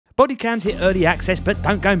Bodycams hit early access, but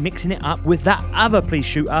don't go mixing it up with that other police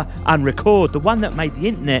shooter, Unrecord, the one that made the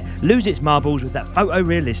internet lose its marbles with that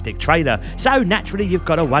photorealistic trailer. So naturally you've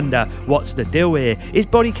got to wonder, what's the deal here? Is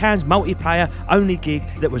Bodycam's multiplayer only gig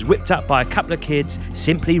that was whipped up by a couple of kids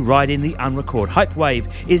simply riding the Unrecord hype wave?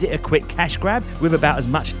 Is it a quick cash grab with about as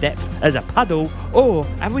much depth as a puddle? Or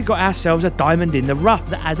have we got ourselves a diamond in the rough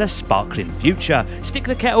that has a sparkling future? Stick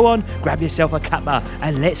the kettle on, grab yourself a cuppa,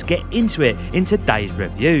 and let's get into it in today's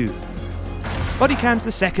review. Bodycam's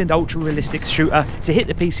the second ultra-realistic shooter to hit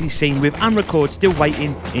the PC scene, with Unrecord still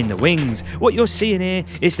waiting in the wings. What you're seeing here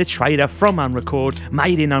is the trailer from Unrecord,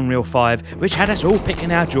 made in Unreal 5, which had us all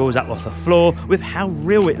picking our jaws up off the floor with how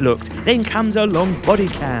real it looked. Then comes along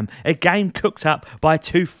Bodycam, a game cooked up by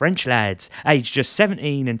two French lads, aged just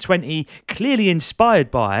 17 and 20, clearly inspired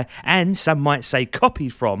by, and some might say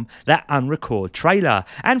copied from, that Unrecord trailer.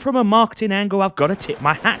 And from a marketing angle, I've got to tip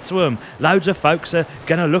my hat to them. Loads of folks are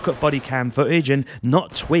going to look at Bodycam footage and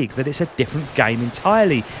not twig that it's a different game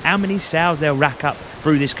entirely. How many sales they'll rack up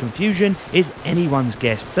through this confusion is anyone's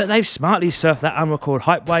guess, but they've smartly surfed that Unrecord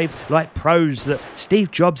hype wave like pros that Steve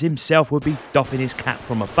Jobs himself would be doffing his cap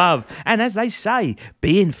from above. And as they say,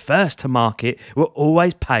 being first to market will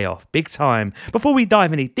always pay off big time. Before we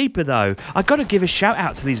dive any deeper though, I've got to give a shout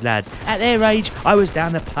out to these lads. At their age, I was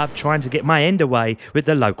down the pub trying to get my end away with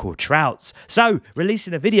the local trouts. So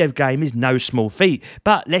releasing a video game is no small feat,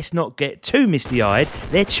 but let's not get too misty-eyed.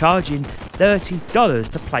 They're charging $30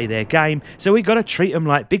 to play their game, so we got to treat them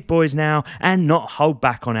like big boys now and not hold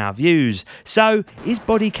back on our views. So is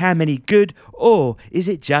Bodycam any good, or is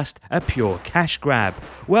it just a pure cash grab?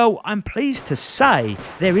 Well, I'm pleased to say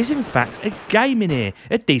there is in fact a game in here,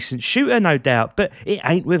 a decent shooter no doubt, but it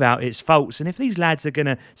ain't without its faults, and if these lads are going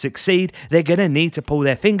to succeed, they're going to need to pull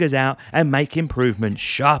their fingers out and make improvements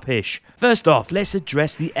sharpish. First off, let's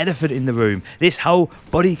address the elephant in the room, this whole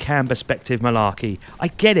Bodycam perspective malarkey. I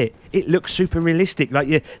get it. It looks super realistic, like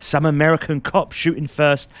you're some American cop shooting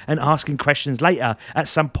first and asking questions later at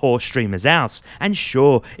some poor streamer's house. And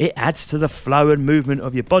sure, it adds to the flow and movement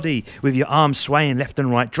of your body, with your arms swaying left and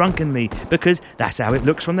right drunkenly, because that's how it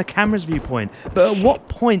looks from the camera's viewpoint. But at what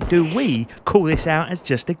point do we call this out as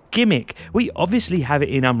just a gimmick? We obviously have it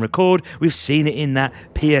in Unrecord, we've seen it in that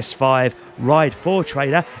PS5 Ride 4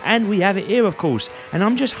 trailer, and we have it here of course. And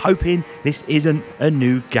I'm just hoping this isn't a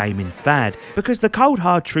new gaming fad, because the cold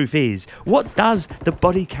hard truth is, what does the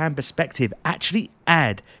Bodycam perspective actually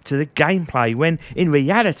add to the gameplay when in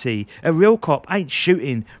reality a real cop ain't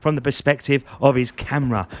shooting from the perspective of his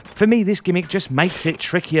camera? For me, this gimmick just makes it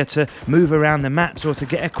trickier to move around the maps or to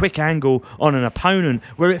get a quick angle on an opponent,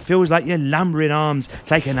 where it feels like your lumbering arms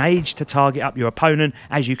take an age to target up your opponent,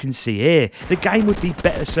 as you can see here. The game would be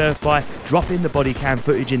better served by dropping the Bodycam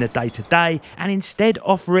footage in the day-to-day and instead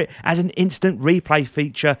offer it as an instant replay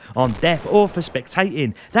feature on death or for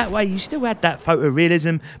spectating. That way you still add that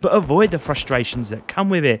photorealism but avoid the frustrations that come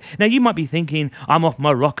with it. Now you might be thinking I'm off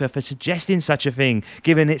my rocker for suggesting such a thing,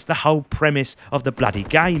 given it's the whole premise of the bloody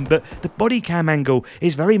game, but the Bodycam angle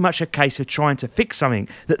is very much a case of trying to fix something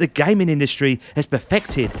that the gaming industry has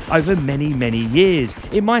perfected over many years.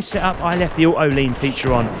 In my setup, I left the auto lean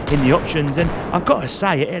feature on in the options, and I've got to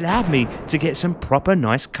say it allowed me to get some proper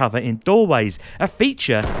nice cover in doorways, a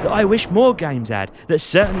feature that I wish more games had, that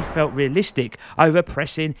certainly felt realistic over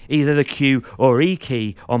pressing either the Q or E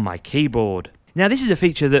key on my keyboard. Now this is a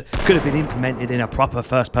feature that could have been implemented in a proper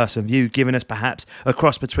first-person view, giving us perhaps a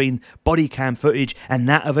cross between Bodycam footage and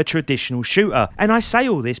that of a traditional shooter. And I say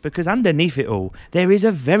all this because underneath it all, there is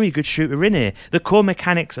a very good shooter in here. The core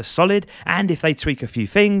mechanics are solid, and if they tweak a few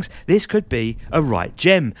things, this could be a right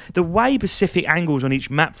gem. The way specific angles on each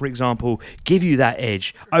map, for example, give you that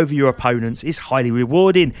edge over your opponents is highly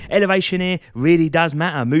rewarding. Elevation here really does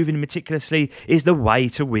matter. Moving meticulously is the way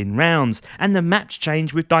to win rounds, and the maps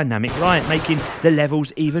change with dynamic light, making the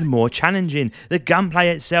levels even more challenging. The gunplay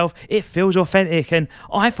itself, it feels authentic, and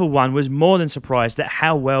I for one was more than surprised at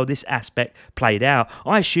how well this aspect played out.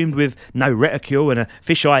 I assumed with no reticule and a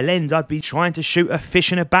fisheye lens I'd be trying to shoot a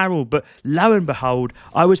fish in a barrel, but lo and behold,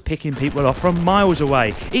 I was picking people off from miles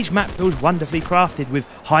away. Each map feels wonderfully crafted with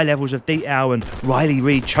high levels of detail and Riley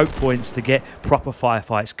Reid choke points to get proper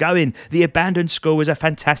firefights going. The abandoned school is a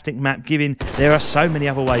fantastic map, given there are so many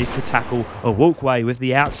other ways to tackle a walkway, with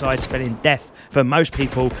the outside spelling death enough for most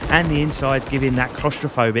people, and the insides giving that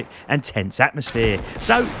claustrophobic and tense atmosphere.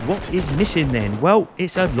 So what is missing then? Well,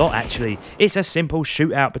 it's a lot actually. It's a simple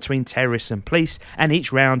shootout between terrorists and police, and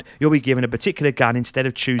each round you'll be given a particular gun instead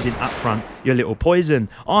of choosing up front your little poison.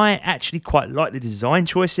 I actually quite like the design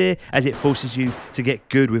choice here, as it forces you to get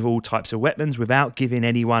good with all types of weapons without giving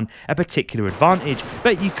anyone a particular advantage.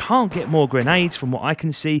 But you can't get more grenades from what I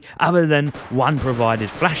can see other than one provided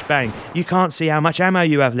flashbang. You can't see how much ammo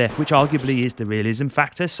you have left, which arguably is the realism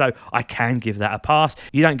factor, so I can give that a pass.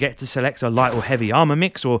 You don't get to select a light or heavy armor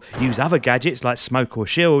mix or use other gadgets like smoke or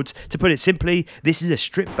shields. To put it simply, this is a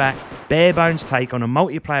stripped back, bare bones take on a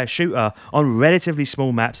multiplayer shooter on relatively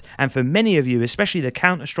small maps, and for many of you, especially the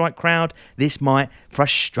Counter-Strike crowd, this might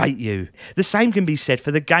frustrate you. The same can be said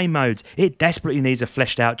for the game modes. It desperately needs a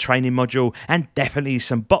fleshed out training module and definitely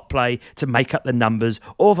some bot play to make up the numbers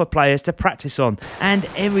or for players to practice on, and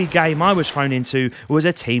every game I was thrown into was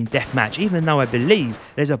a team deathmatch, even though I believe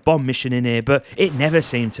there's a bomb mission in here, but it never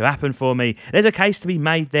seemed to happen for me. There's a case to be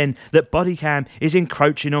made then that Bodycam is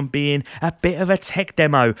encroaching on being a bit of a tech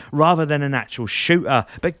demo rather than an actual shooter,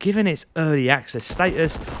 but given its early access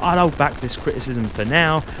status, I'll hold back this criticism for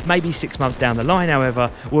now. Maybe 6 months down the line,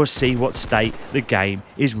 however, we'll see what state the game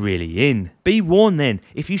is really in. Be warned then,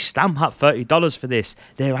 if you stump up $30 for this,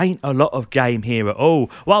 there ain't a lot of game here at all.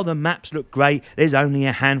 While the maps look great, there's only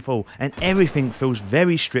a handful, and everything feels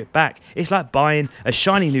very stripped back. It's like buying a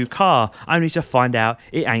shiny new car only to find out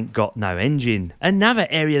it ain't got no engine. Another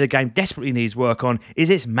area the game desperately needs work on is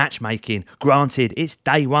its matchmaking. Granted, it's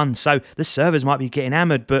day one, so the servers might be getting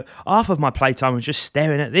hammered, but half of my playtime was just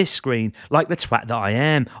staring at this screen like the twat that I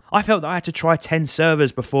am. I felt that I had to try 10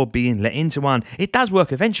 servers before being let into one. It does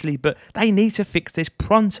work eventually, but they need to fix this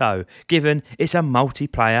pronto, given it's a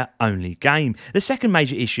multiplayer only game. The second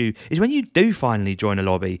major issue is when you do finally join a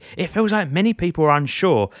lobby, it feels like many people are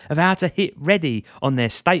unsure of how to hit ready on their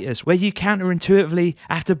status, where you counterintuitively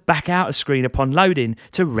have to back out a screen upon loading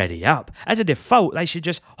to ready up. As a default, they should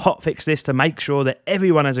just hotfix this to make sure that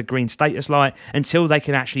everyone has a green status light until they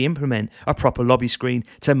can actually implement a proper lobby screen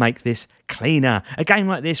to make this cleaner. A game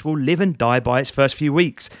like this will live and die by its first few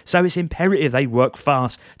weeks, so it's imperative they work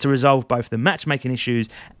fast to resolve both the matchmaking issues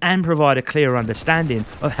and provide a clear understanding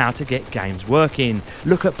of how to get games working.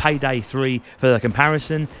 Look at Payday 3 for the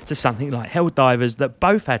comparison to something like Helldivers, that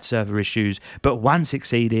both had server issues, but one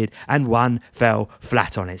succeeded and one fell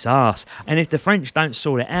flat on its arse. And if the French don't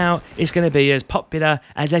sort it out, it's going to be as popular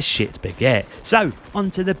as a shit baguette. So,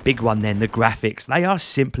 on to the big one then, the graphics. They are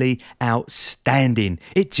simply outstanding.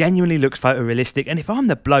 It genuinely looks photorealistic, and if I'm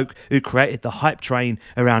the bloke who created the hype train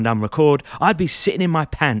around Unrecord, I'd be sitting in my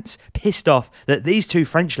pants, pissed off that these two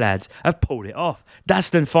French lads have pulled it off.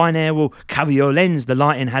 Dust and fine air will cover your lens. The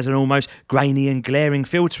lighting has an almost grainy and glaring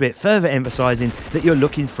feel to it, further emphasising that you're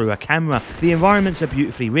looking through a camera. The environments are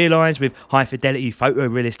beautifully realised with high fidelity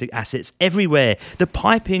photorealistic assets everywhere. The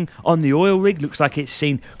piping on the oil rig looks like it's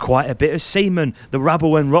seen quite a bit of semen. The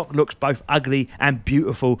rubble and rock looks both ugly and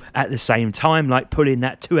beautiful at the same time, like pulling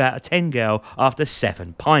that 2 out of 10 girl after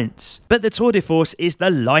 7 pints. But the tour de force is the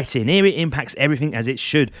lighting. Here it impacts everything as it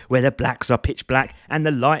should, where the blacks are pitch black and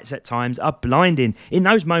the lights at times are blinding. In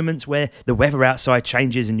those moments where the weather outside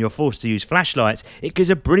changes and you're forced to use flashlights, it gives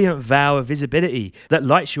a brilliant vow of visibility that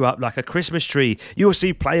lights you up like a Christmas tree. You'll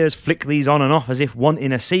see players flick these on and off as if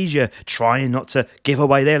wanting a seizure, trying not to give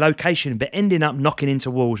away their location, but ending up knocking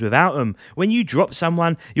into walls without them. When you drop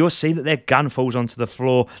someone, you'll see that their gun falls onto the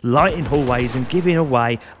floor, lighting hallways and giving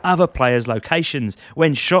away other players' locations.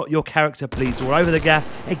 When shot, your character bleeds all over the gaff,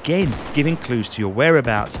 again giving clues to your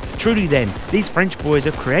whereabouts. Truly then, these French boys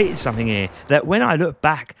have created something here that when I look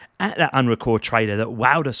back at that Unrecord trailer that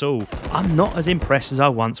wowed us all, I'm not as impressed as I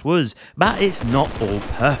once was. But it's not all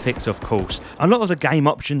perfect, of course. A lot of the game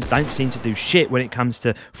options don't seem to do shit when it comes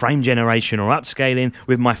to frame generation or upscaling,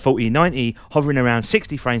 with my 4090 hovering around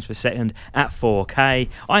 60 frames per second at 4K.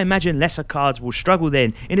 I imagine lesser cards will struggle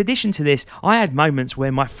then. In addition to this, I had moments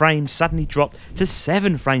where my frame suddenly dropped to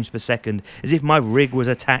 7 frames per second, as if my rig was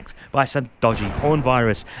attacked by some dodgy porn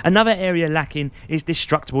virus. Another area lacking is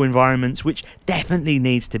destructible environments, which definitely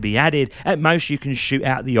needs to be added. At most you can shoot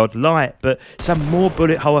out the odd light, but some more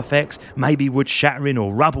bullet hole effects, maybe wood shattering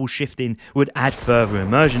or rubble shifting, would add further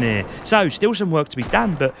immersion here. So still some work to be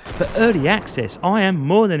done, but for early access I am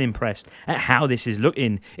more than impressed at how this is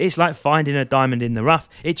looking. It's like finding a diamond in the rough,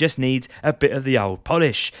 it just needs a bit of the old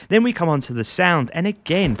polish. Then we come on to the sound, and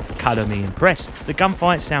again colour me impressed. The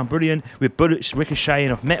gunfights sound brilliant, with bullets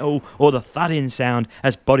ricocheting off metal or the thudding sound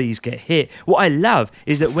as bodies get hit. What I love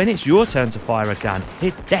is that when it's your turn to fire a gun,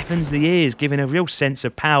 it definitely deafens the ears, giving a real sense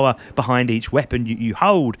of power behind each weapon you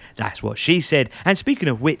hold. That's what she said. And speaking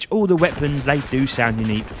of which, all the weapons, they do sound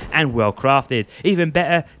unique and well crafted. Even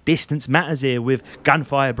better, distance matters here, with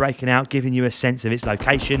gunfire breaking out, giving you a sense of its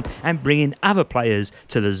location and bringing other players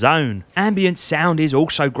to the zone. Ambient sound is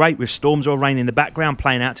also great, with storms or rain in the background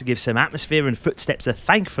playing out to give some atmosphere, and footsteps are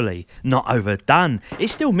thankfully not overdone.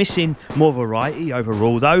 It's still missing more variety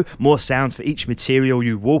overall though, more sounds for each material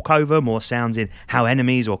you walk over, more sounds in how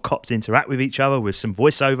enemies or cops interact with each other with some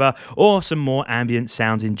voiceover, or some more ambient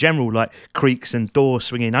sounds in general like creaks and doors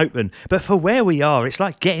swinging open. But for where we are, it's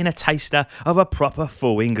like getting a taster of a proper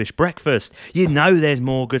full English breakfast. You know there's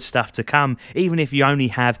more good stuff to come, even if you only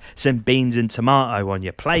have some beans and tomato on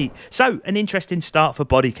your plate. So an interesting start for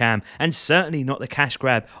Bodycam, and certainly not the cash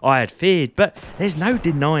grab I had feared, but there's no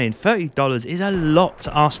denying $30 is a lot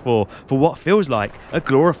to ask for what feels like a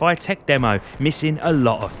glorified tech demo missing a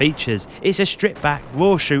lot of features. It's a stripped back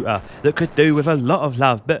raw shooter that could do with a lot of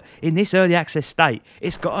love, but in this early access state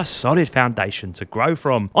it's got a solid foundation to grow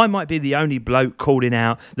from. I might be the only bloke calling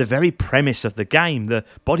out the very premise of the game, the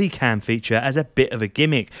Bodycam feature, as a bit of a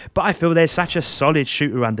gimmick, but I feel there's such a solid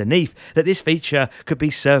shooter underneath that this feature could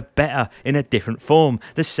be served better in a different form.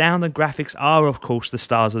 The sound and graphics are of course the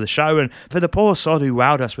stars of the show, and for the poor sod who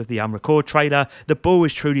wowed us with the Unrecord trailer, the ball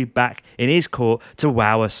is truly back in his court to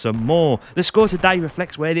wow us some more. The score today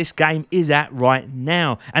reflects where this game is at right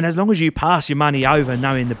now, and as long as you pass your money over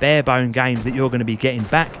knowing the barebone games that you're going to be getting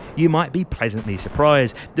back, you might be pleasantly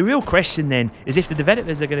surprised. The real question then is if the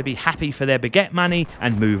developers are going to be happy for their baguette money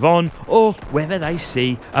and move on, or whether they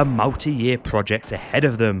see a multi-year project ahead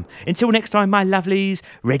of them. Until next time, my lovelies,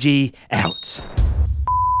 Reggie out.